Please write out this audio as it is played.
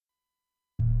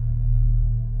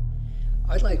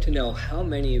I'd like to know how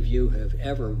many of you have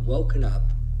ever woken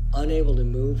up unable to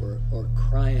move or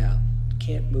cry out,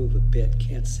 can't move a bit,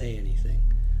 can't say anything.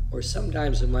 Or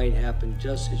sometimes it might happen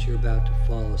just as you're about to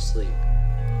fall asleep,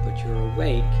 but you're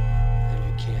awake and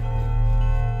you can't move.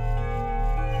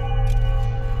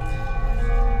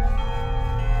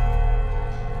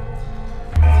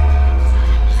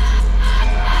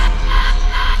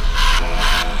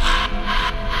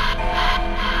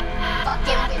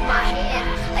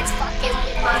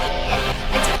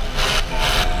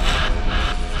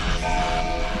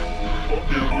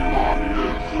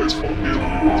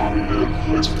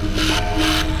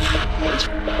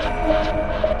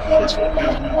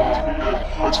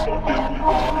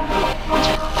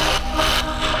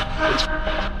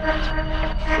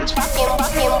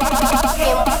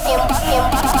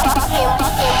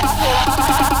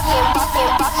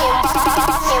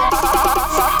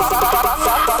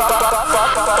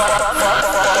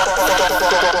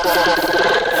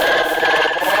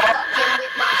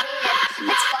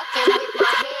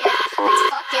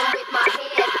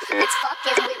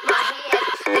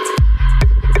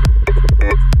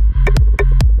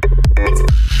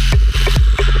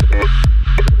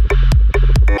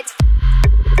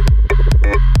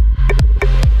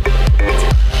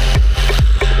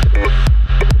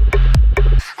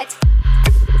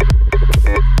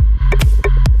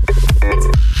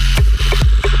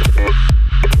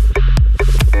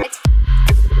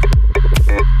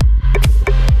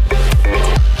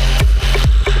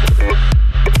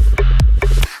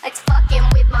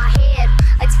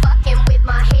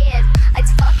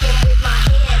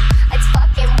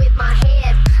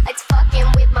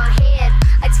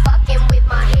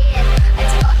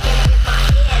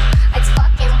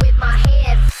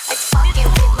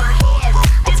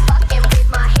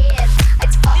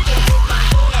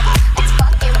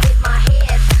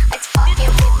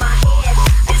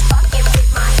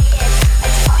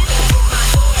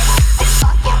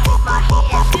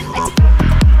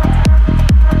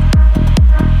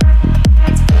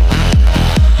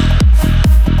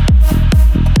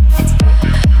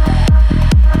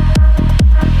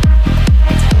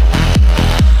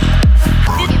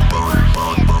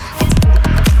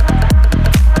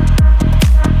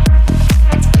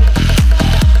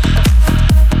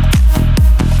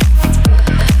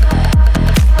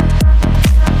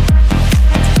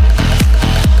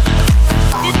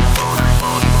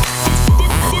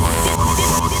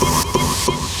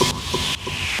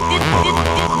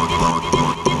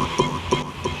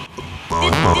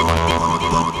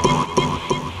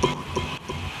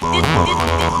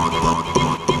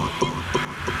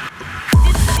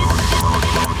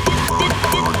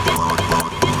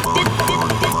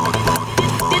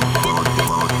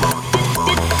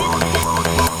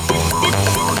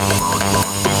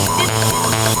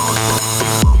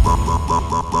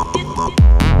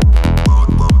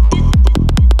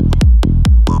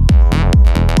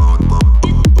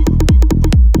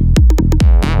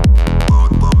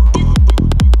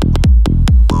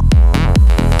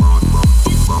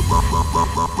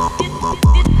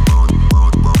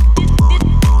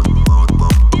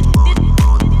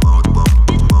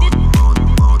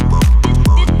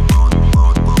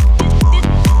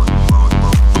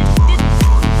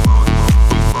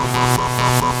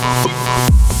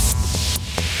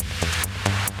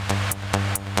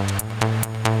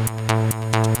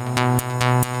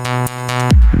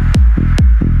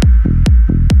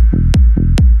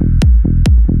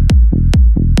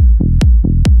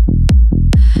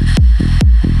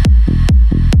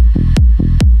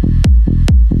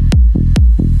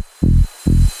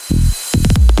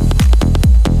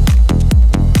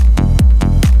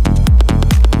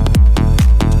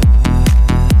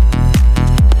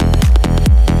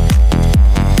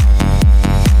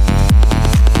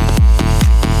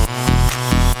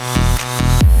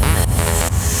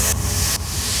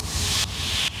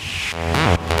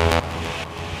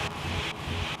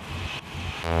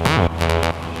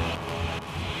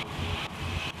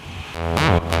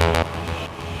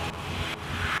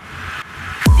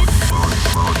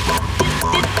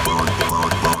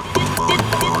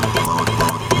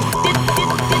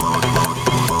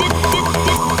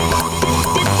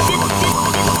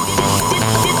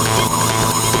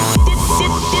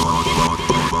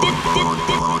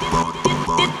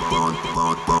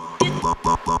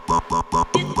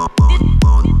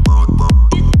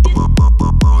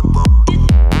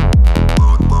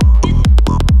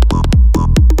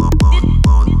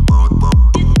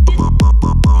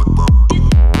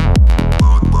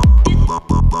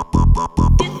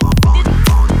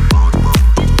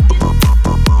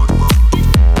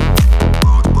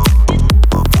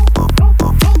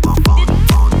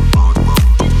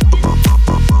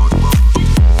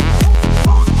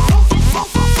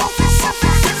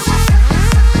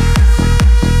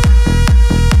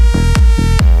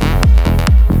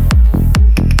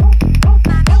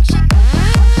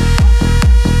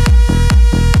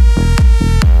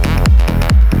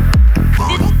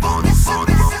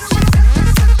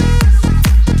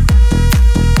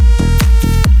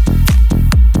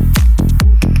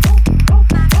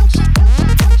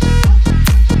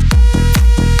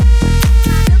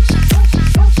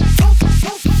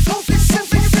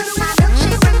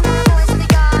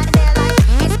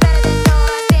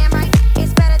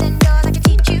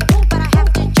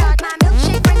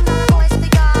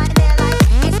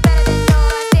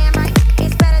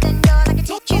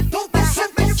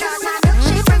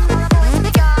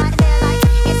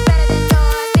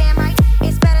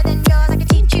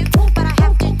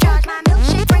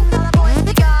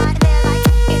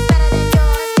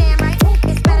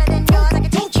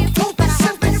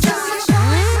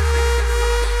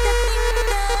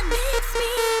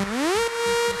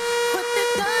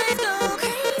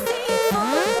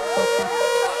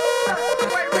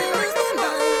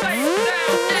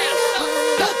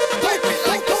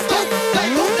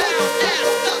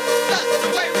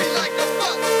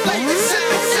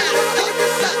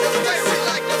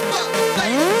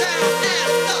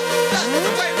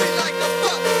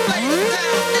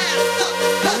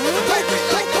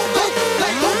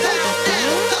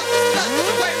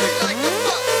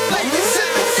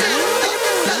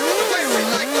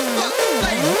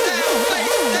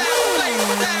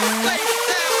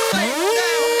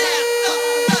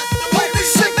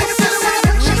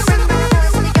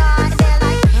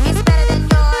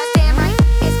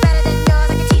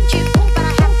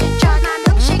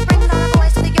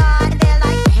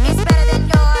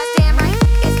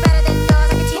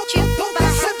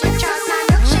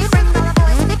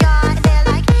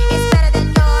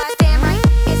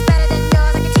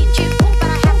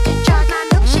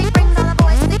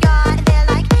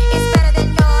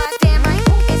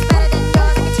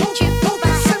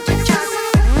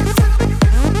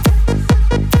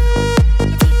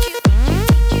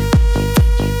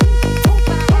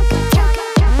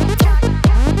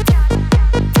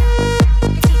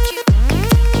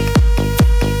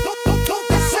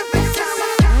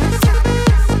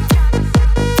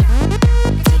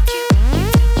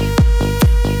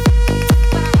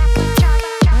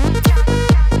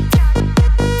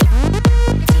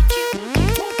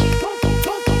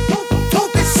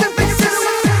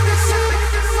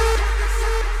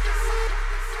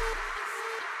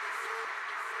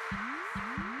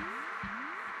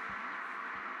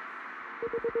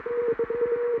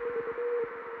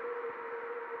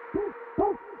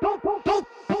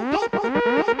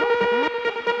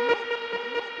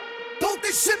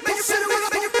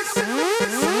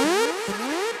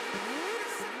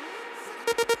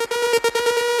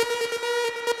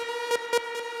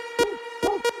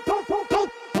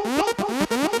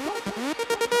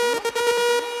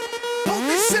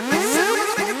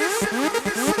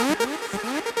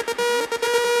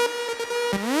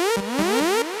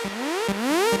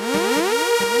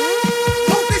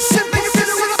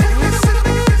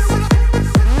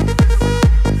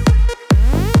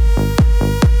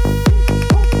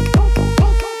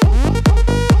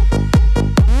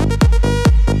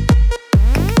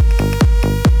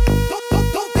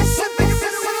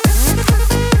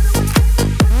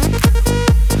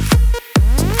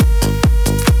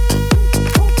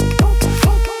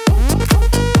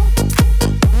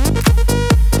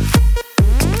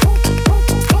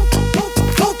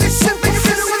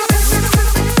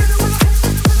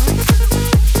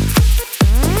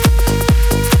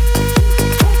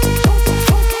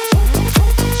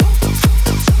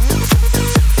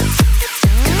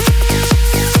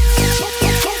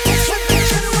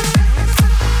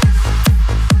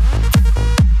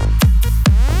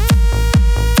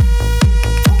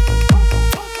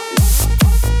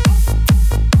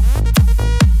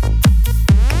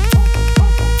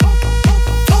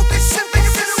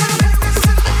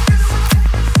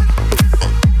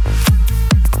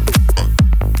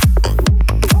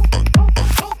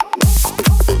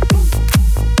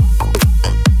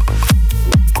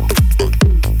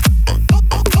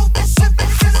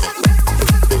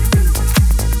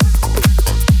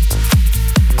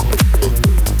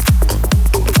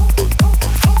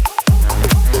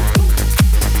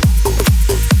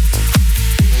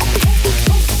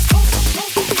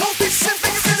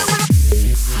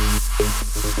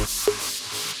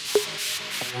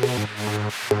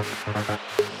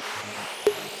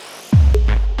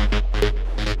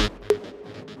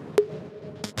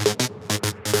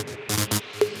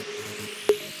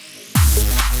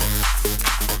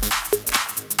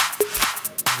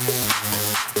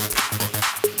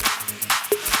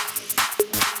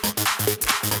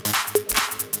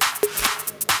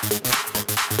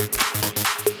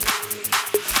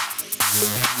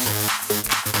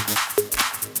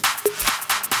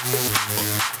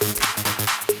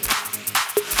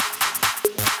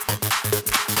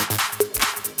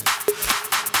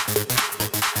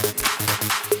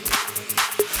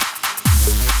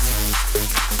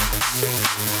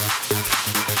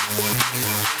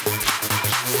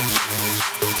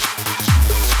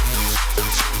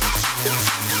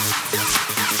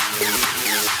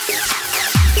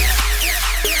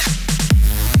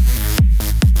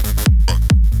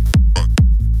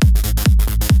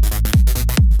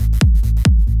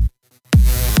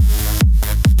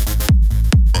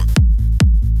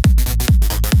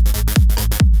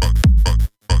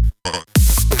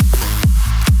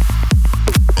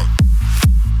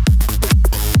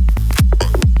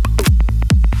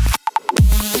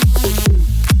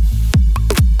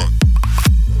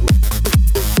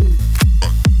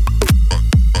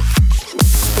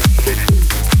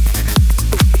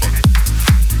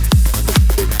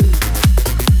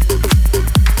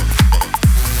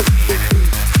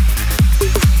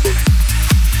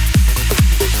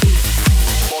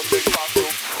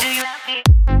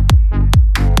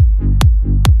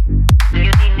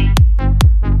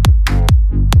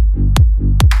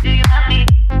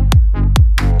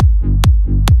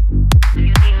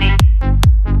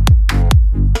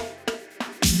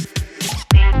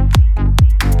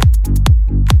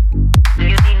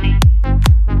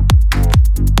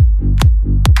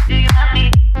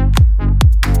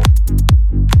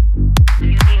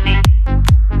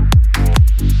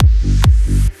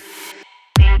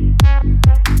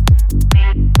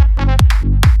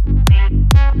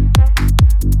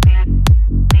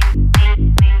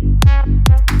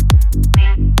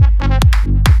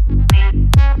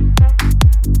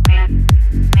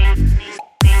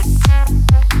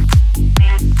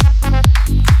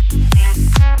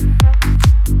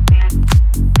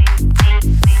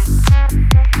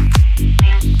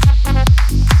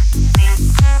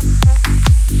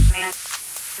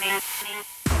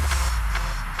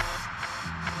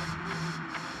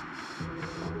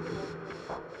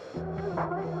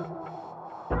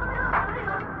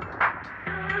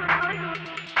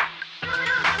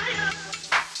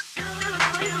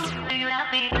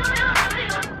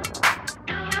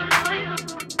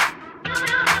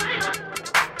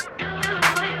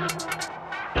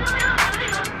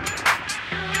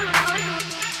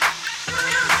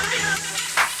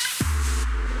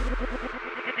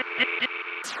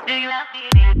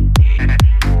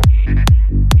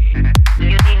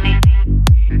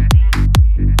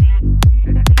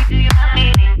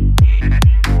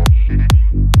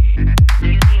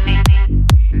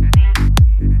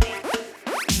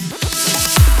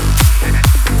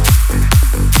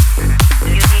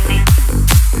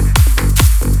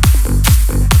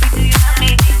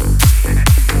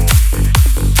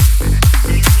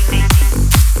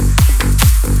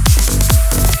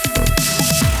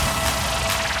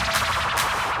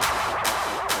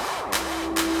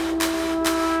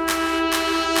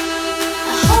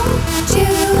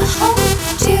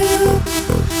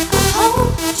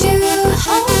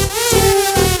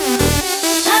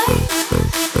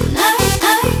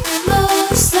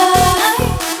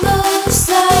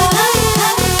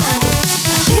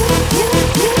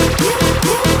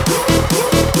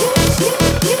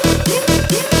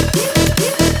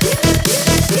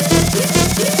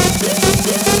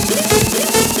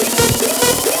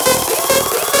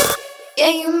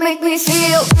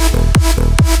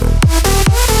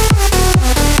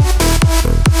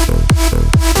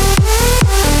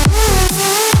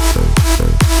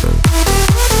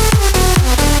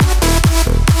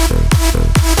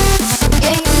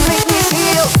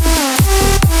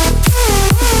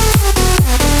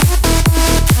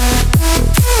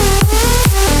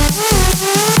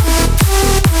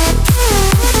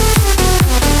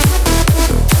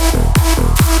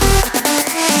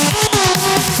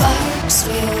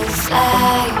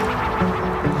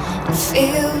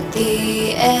 Feel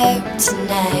the air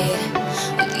tonight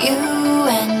with you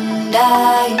and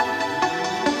I.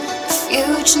 The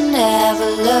future never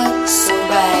looks so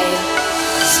bright.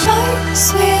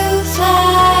 Sparks will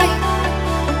fly.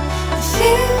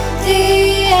 Feel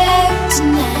the air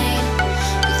tonight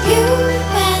with you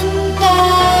and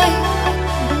I.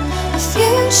 The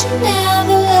future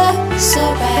never looks so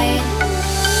bright.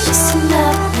 Listen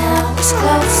up now, as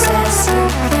close as you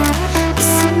can.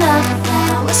 Listen up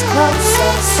now, as close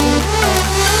as you can.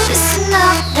 Listen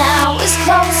up now, as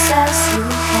close as you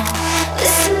can.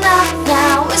 Listen up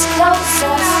now, as close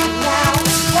as you can.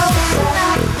 Close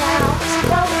enough now,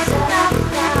 close enough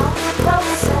now,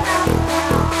 close enough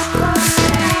now, close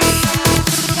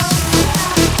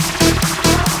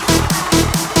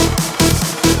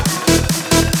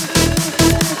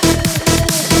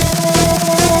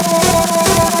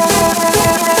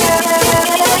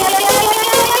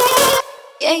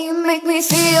yeah, you make me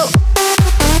feel.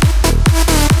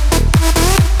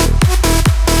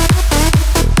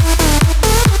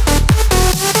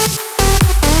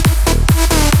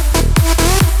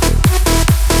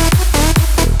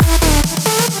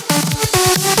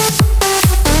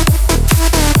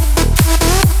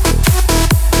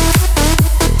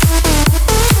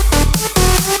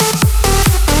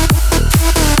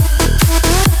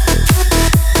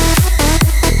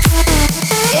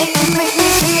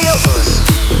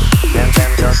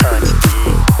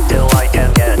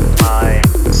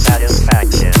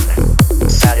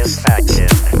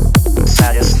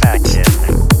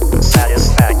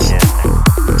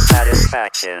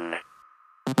 Satisfaction.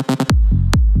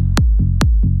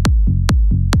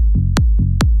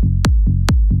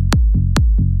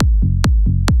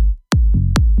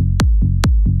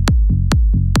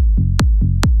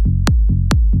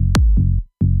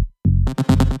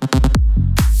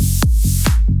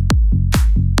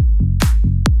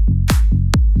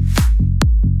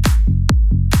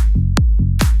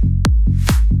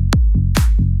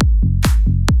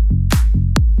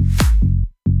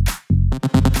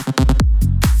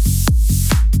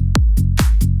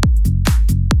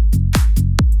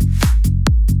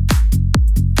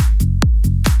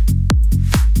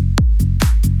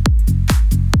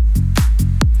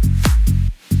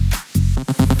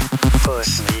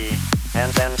 Push me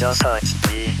and then just touch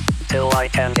me till I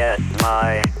can get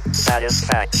my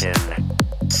satisfaction.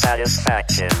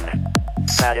 Satisfaction.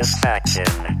 Satisfaction.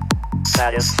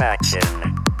 Satisfaction.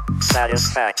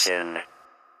 Satisfaction.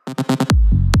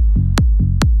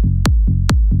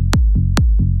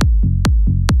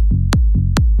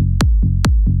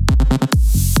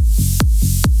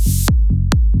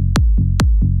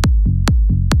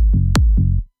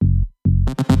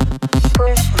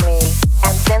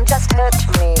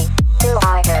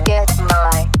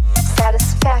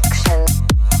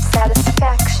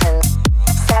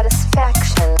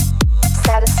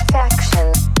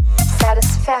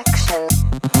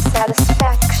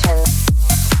 Satisfaction,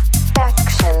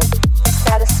 faction,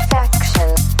 satisfaction,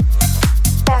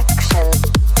 faction,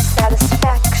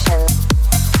 satisfaction,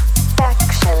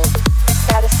 faction,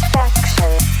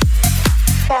 satisfaction,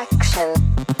 faction,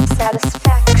 satisfaction, faction,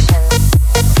 satisfaction,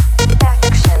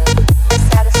 faction, satisfaction, faction,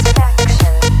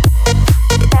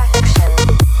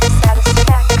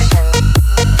 satisfaction,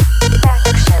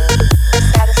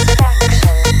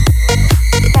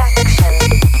 faction,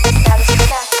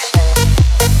 satisfaction.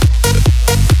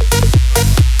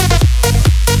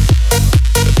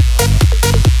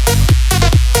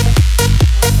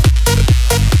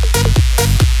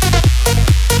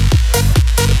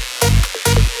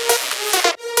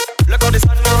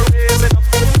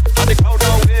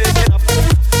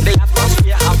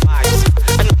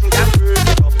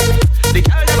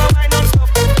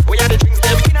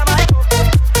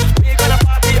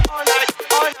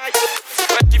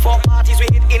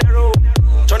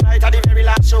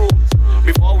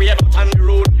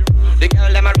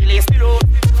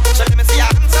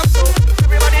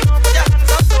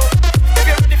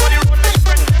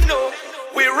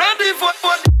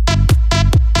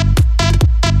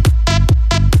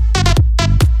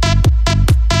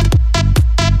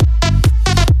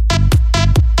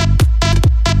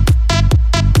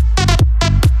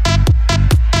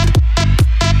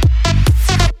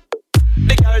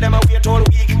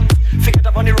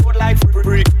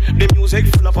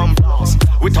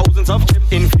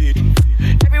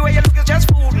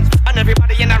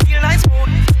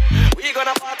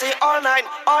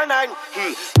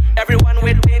 Everyone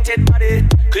with painted body,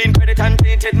 clean credit and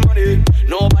painted money.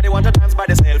 Nobody want to dance by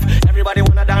themselves. Everybody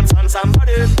wanna dance on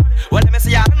somebody. Well, let me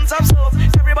see your hands up, so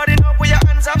everybody know put your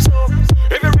hands up, so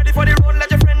if you're ready for the road,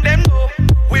 let your friend them know.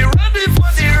 We're ready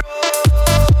for the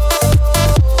road.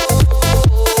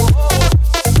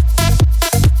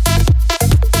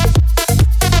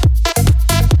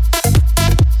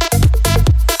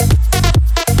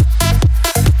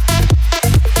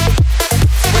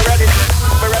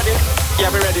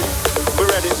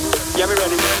 Yeah, we're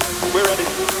ready. We're ready.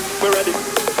 We're ready.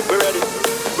 We're ready.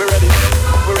 We're ready.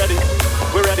 We're ready.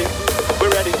 We're ready.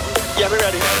 We're ready. Yeah, we're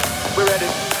ready. We're ready.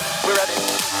 We're ready.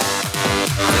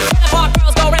 The park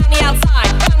girls go round the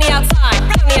outside, round the outside,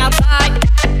 round the outside.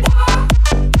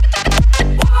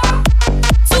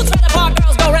 Suits for the park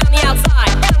girls go round the outside,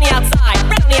 round the outside,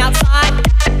 round the outside.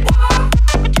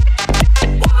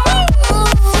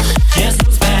 Guess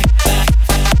who's back, back,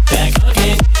 back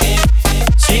again?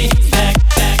 She's back,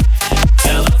 back.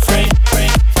 Tell a friend,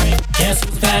 friend, friend. Guess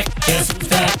who's back? Guess who's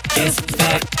back? Guess who's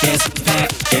back? Guess who's back?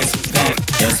 Guess who's back?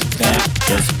 Guess who's back?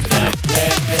 Guess who's back?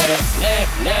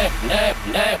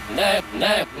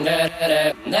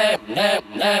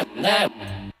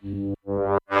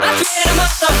 I created a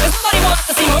monster, cause nobody wants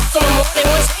to see muscle no more. They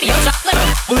want shady, I'm chopped liver.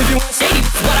 Well, if you want shady,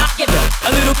 this is what I give you. A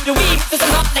little bit of weed, this is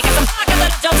hot, they got some vodka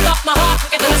that'll jumpstart my heart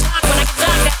quicker than a shock when I get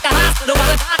shocked at the hospital while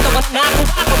the doctor was not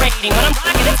cooperating. When I'm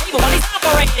rocking the table while he's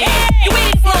operating. You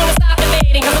waited this long to stop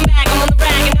debating, cause I'm back, I'm on the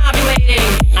rag and ovulating.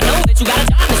 I know that you got a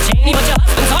job, Miss Cheney, but your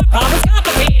husband's heart problem's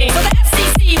complicating. So the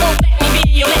FCC won't let me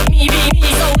be, or let me be me,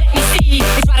 so let me see.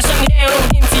 They try to shut me down on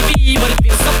MTV, but it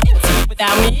feels so empty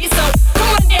without me. So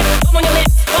come on, dip, come on your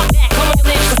lips, fuck that, come on your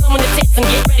lips, and some on your tits and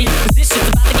get ready, cause this shit's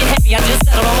about to get heavy. I just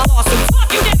settled on my lawsuit.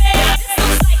 Fuck you, dip, yeah. This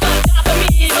looks like a job for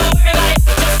me, so everybody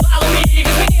just follow me,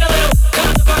 cause we need a little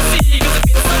controversy, cause it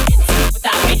feels so empty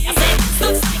without me. I said, this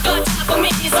looks like a job for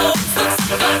me, so this looks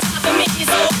like a job for me,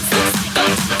 so this looks like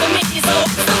a job for me, so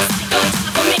this looks like a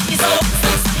job for me, so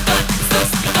this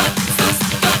looks like a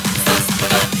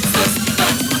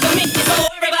for me, so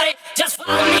everybody just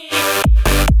follow me.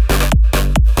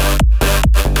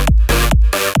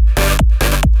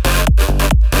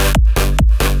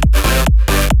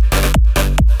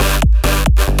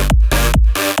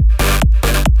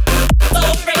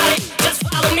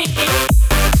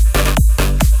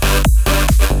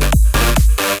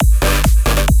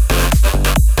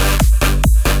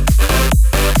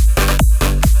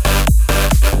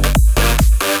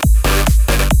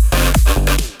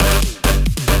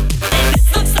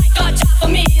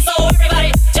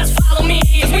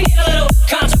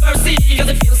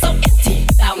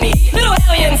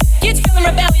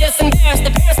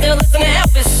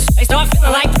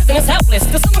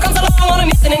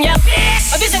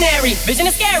 Vision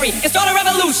is scary, can start a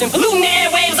revolution, polluting the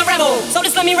airwaves, a rebel. So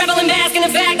just let me revel and bask in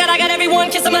the fact that I got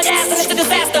everyone kissing my ass, and it's a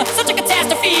disaster, such a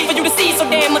catastrophe for you to see so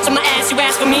damn much of my ass. You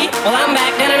ask for me, well I'm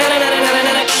back.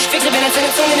 Fix your minutes and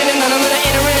it's tuning in, and I'm gonna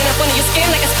enter in up under your skin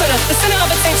like a splitter. The center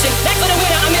of attention, back for the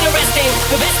winner. I'm interesting.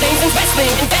 The best things in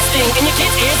wrestling, investing in your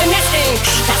kids' ears and nesting.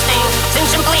 Testing,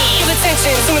 attention please. Give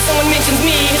attention, soon as someone mentions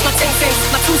me, here's my 10 cents.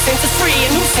 My 2 cents is free, a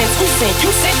nuisance. Who sent? You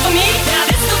sent for me? Now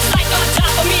this looks like a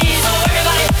job for me, so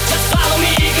everybody just follow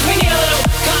me, cause we need a little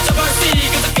controversy,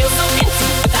 cause it feels so empty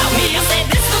without me. I said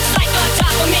this looks like a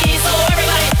job for me, so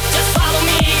everybody just follow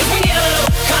me, cause we need a little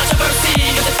controversy,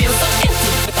 cause it feels so empty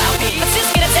without me. Let's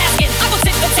just get a tasking, I will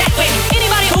tip the tap with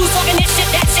anybody who's talking this shit,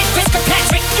 that shit. Chris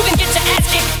Kirkpatrick, you can get your ass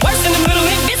kicked worse than the Little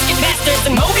Limp Biscuit bastards.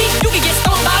 And Moby, you can get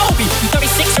stoned by Obi. You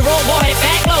 36-year-old boy headed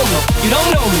back low. You don't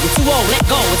know me, you're too old, let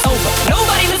go, it's over.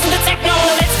 Nobody listen to techno,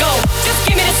 now let's go. Just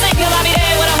give me the signal, I'll be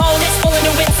there with a whole list full of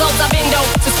new insults I've been though.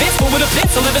 Suspenseful with a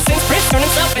pencil ever since Prince turned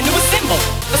himself into a symbol.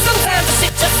 But sometimes the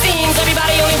shit just seems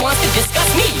everybody only wants to discuss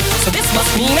me. So this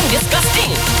must mean I'm disgusting.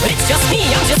 But it's just me,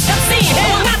 I'm just obscene. No,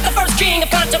 I'm not the first king of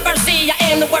controversy. I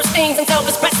am the worst things in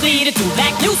Elvis Presley to do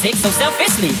black music so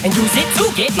selfishly and use it to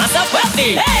get myself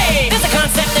wealthy. Hey, there's a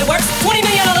concept that works. 20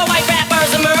 million other white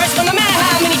rappers emerge, but no matter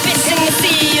how many fish in the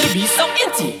sea, it'll be so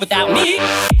empty without me.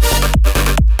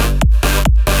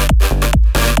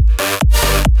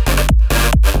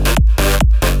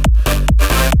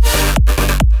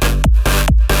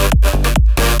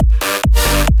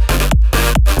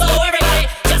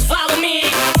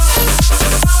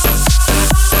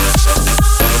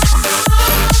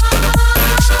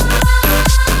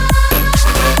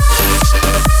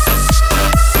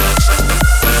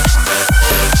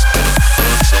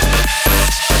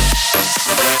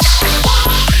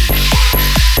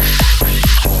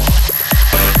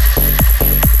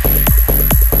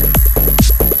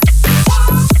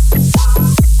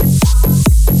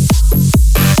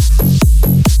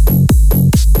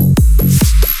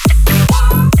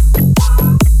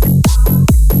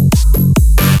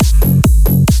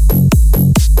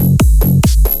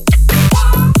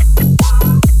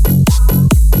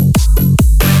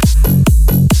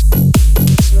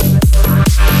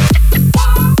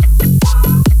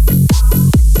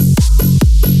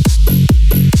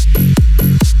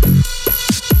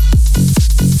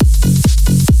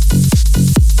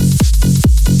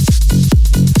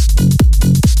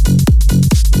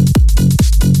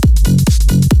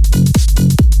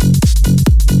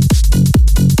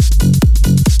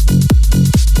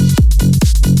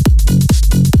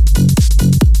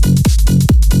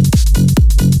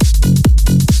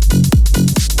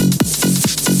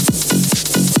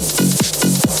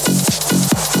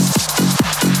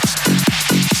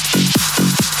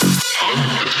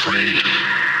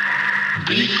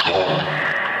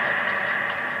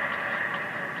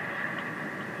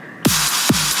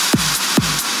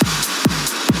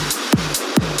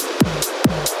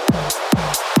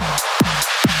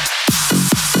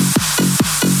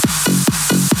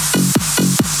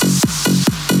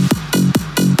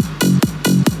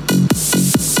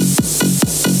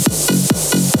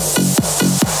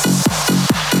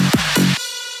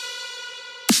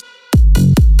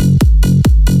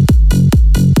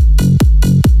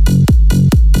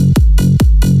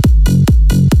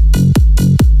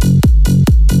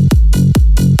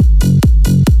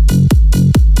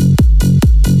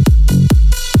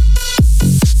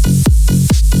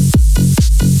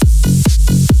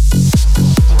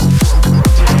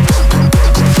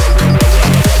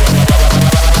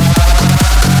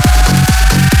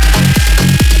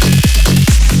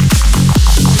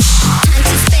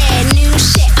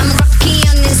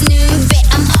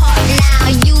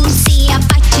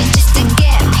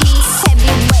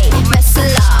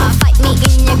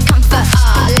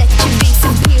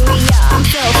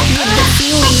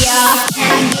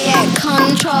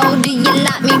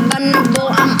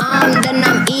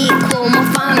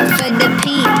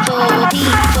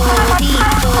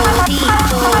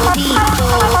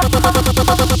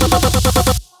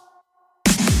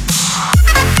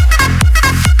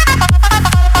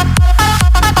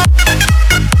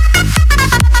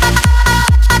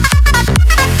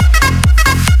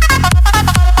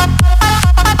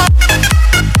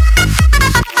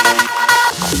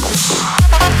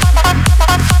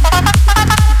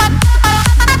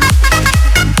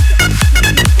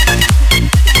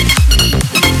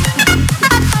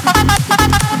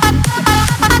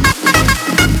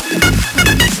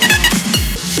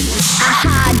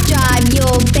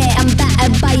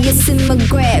 it's in my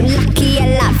grip. Lucky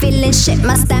I like feeling shit,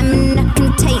 my stamina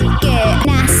can take it.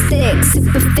 Gymnastics,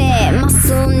 super fit,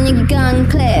 muscle in your gun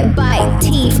clip. Bite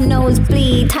teeth, nose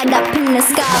bleed, tied up in a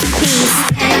scarf piece.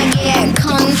 And I get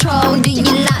control, do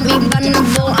you like me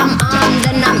vulnerable? I'm armed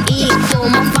and I'm equal,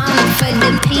 my fun for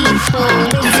the people.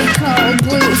 Physical,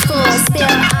 brute force,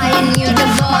 still eyeing you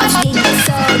divorce. Yeah, you're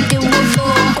so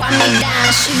doable, wind me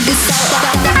down, sugar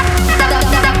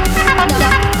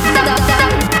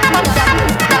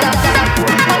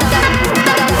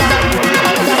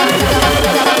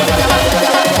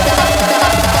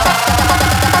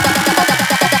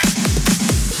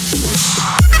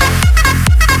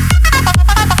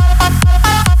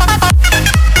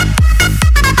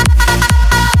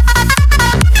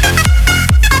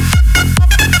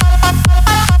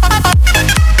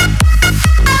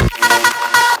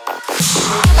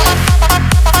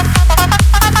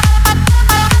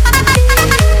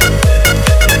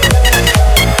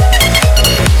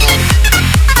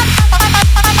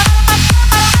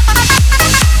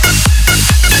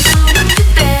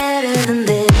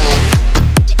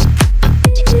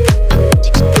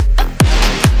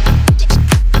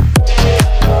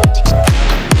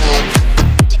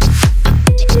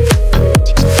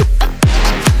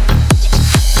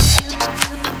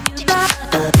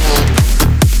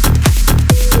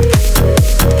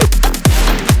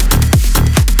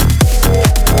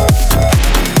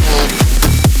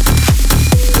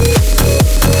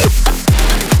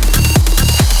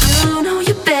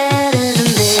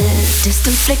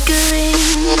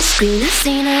green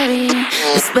scenery,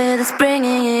 this weather's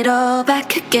bringing it all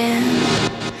back again.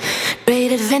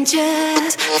 Great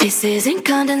adventures, faces in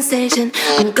condensation.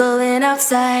 I'm going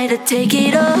outside to take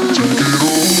it all.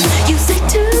 You say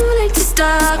too late to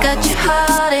start, got your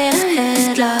heart in a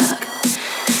headlock.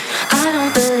 I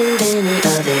don't believe any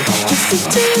of it. You say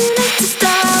too late to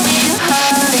start, with your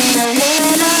heart in a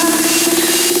headlock.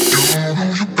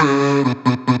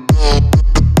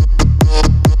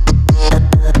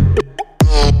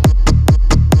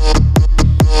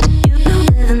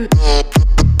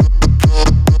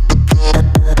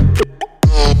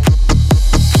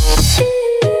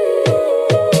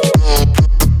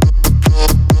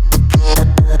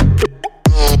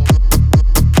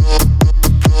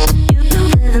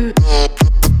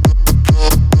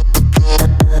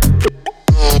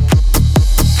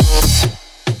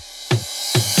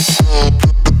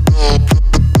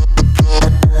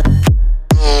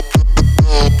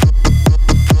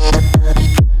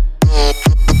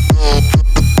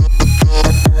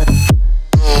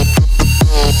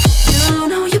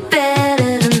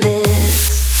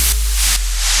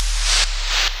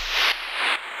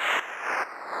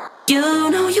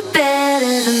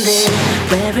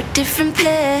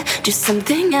 Do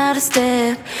something out of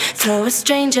step. Throw a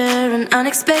stranger an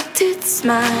unexpected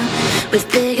smile. With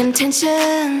big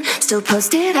intention, still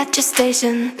posted at your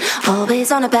station.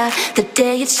 Always on about the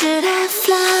day it should have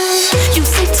flown. You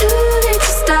say too late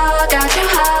to start, got your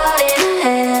heart in a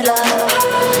headlock.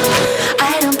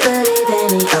 I don't believe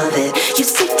any of it. You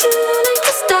say too late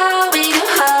to start with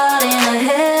your heart in a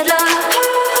headlock.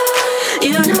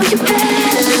 You know you're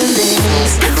better than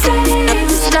this. You say too late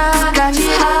to start, got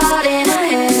your heart in a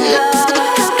headlock.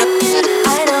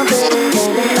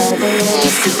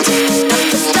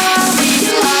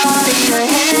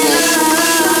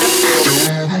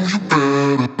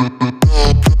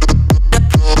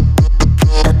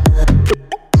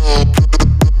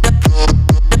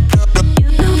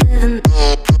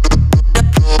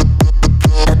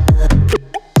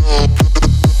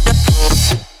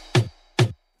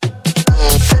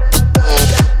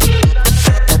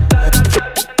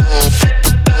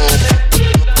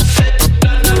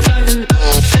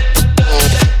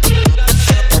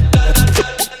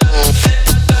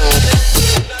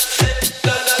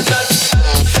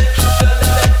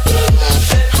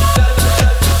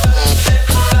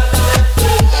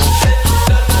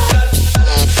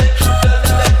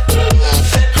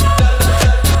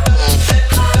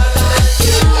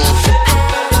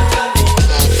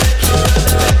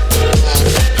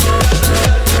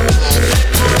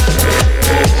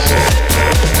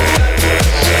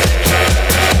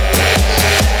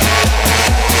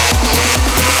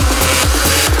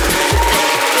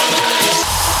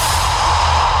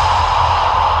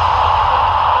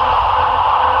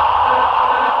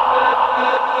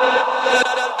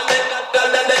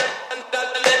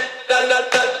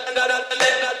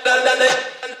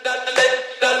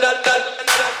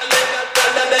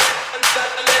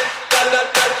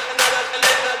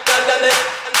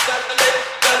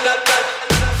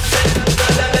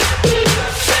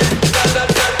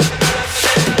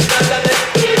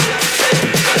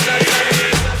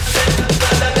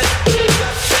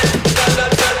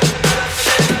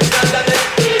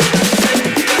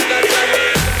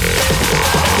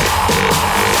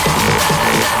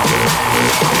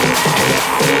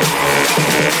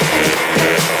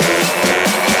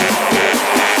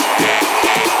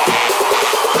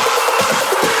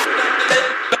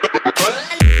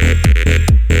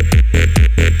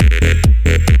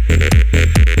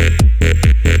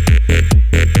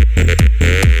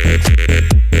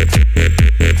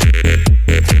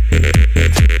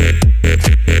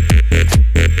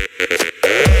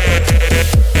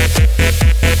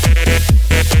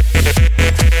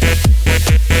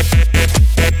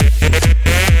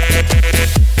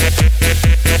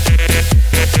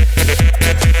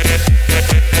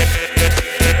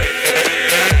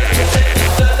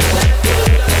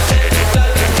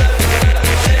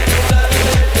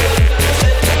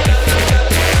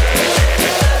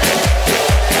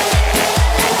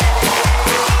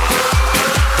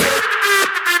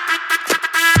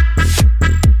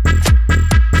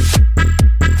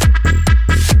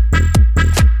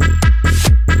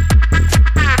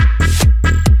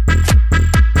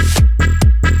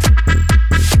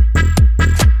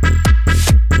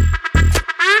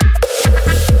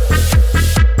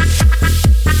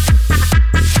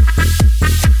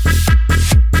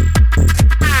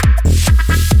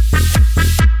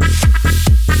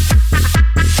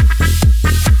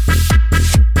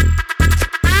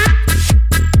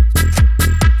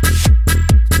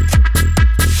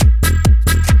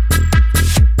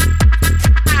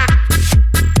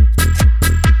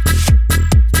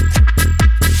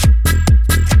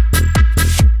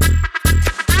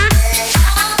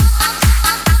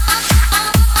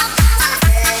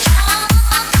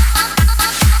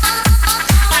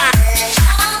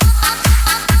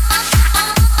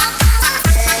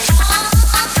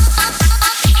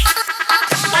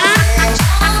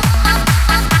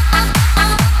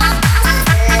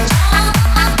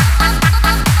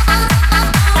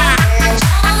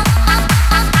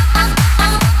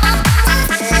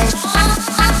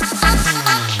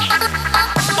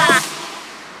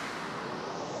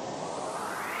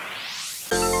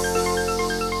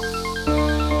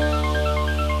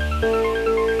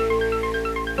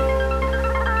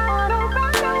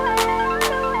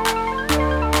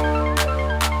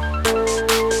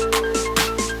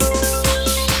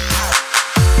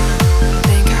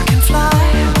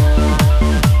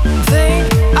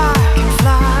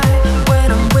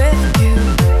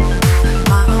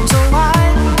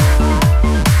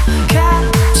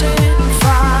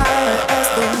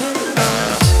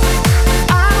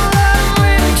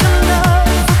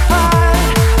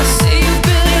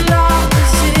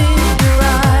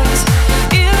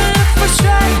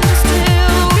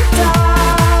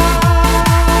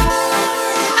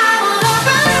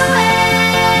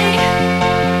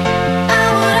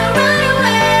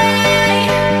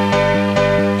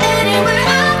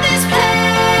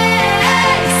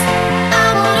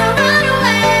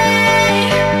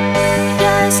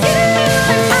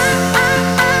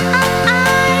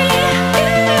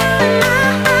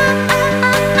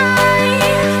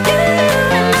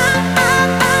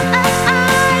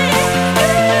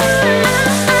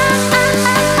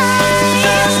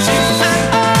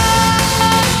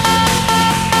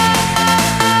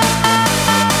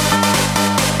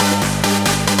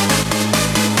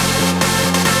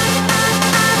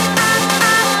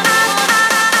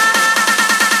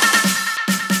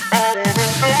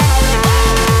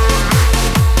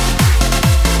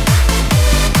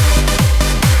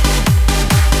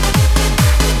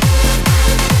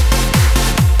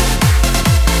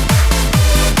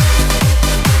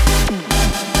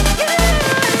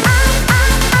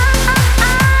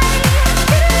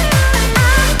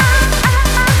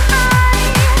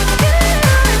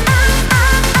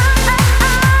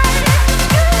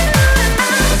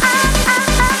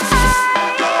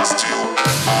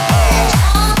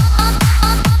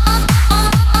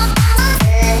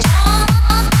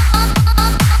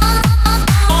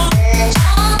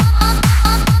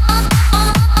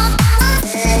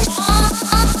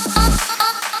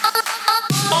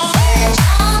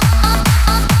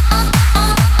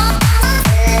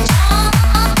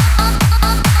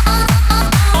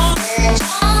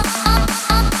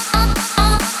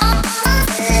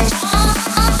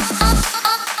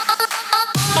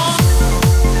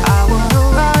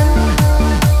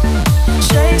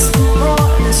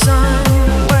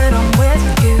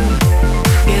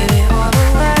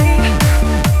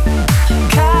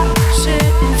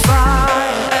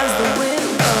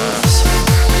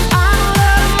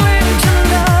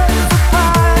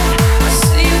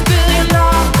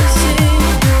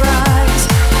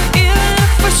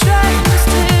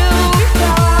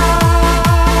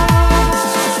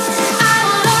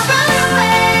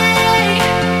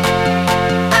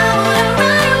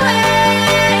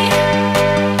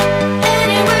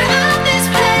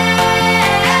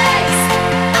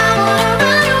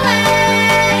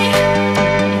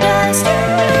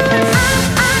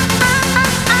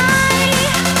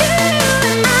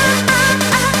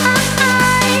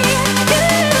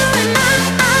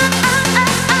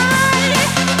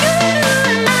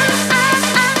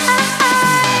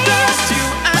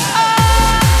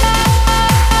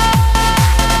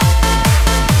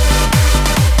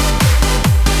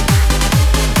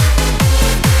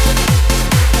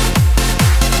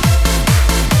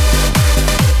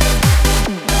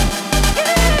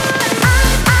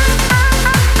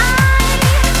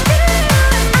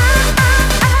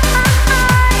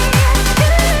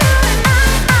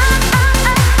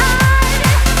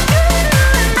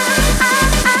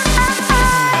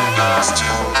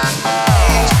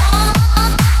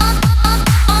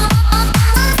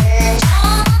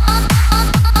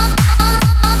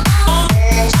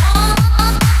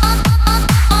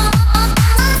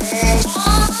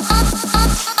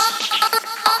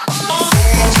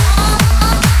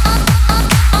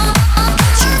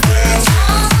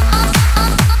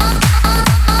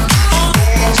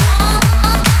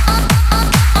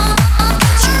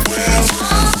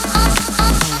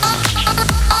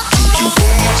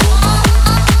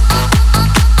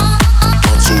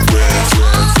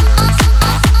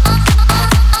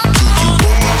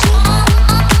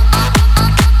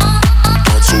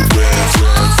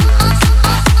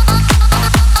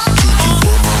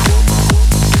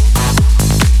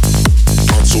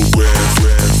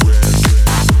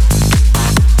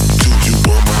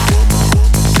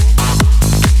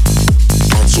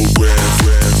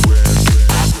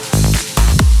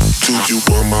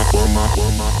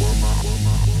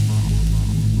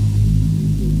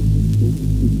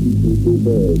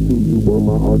 want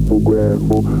my autograph,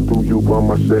 or do you want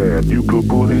my shaft? You could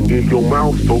put it in your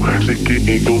mouth, so stick it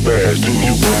in your ass. Do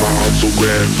you want my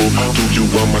autograph, or do you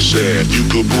want my shaft? You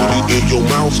could put it in your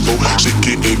mouth, so stick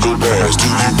it in your ass. Do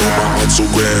you want my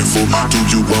autograph, or do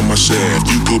you want my shaft?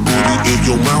 You could put it in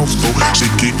your mouth, so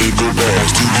stick it in your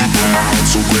ass. Do you want my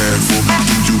autograph, or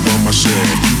do you want my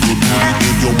shaft? You could put it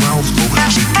in your mouth, so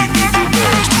stick it in your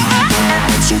ass. Do you want my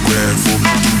autograph, or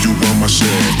do you want my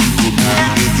shaft? You could put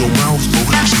it in your mouth, so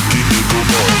stick it in your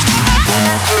ass. Do you want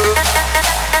my?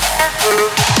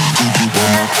 Do you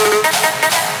want my?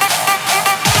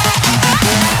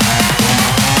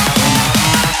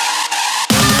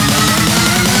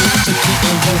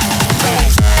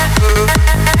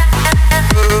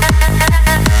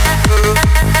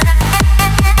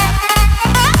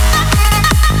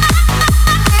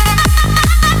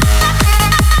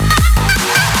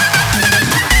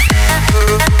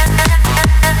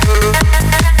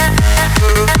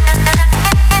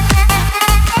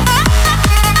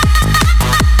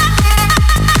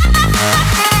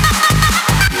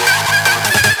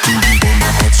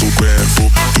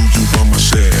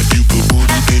 You could put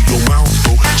it in your mouth,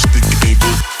 so stick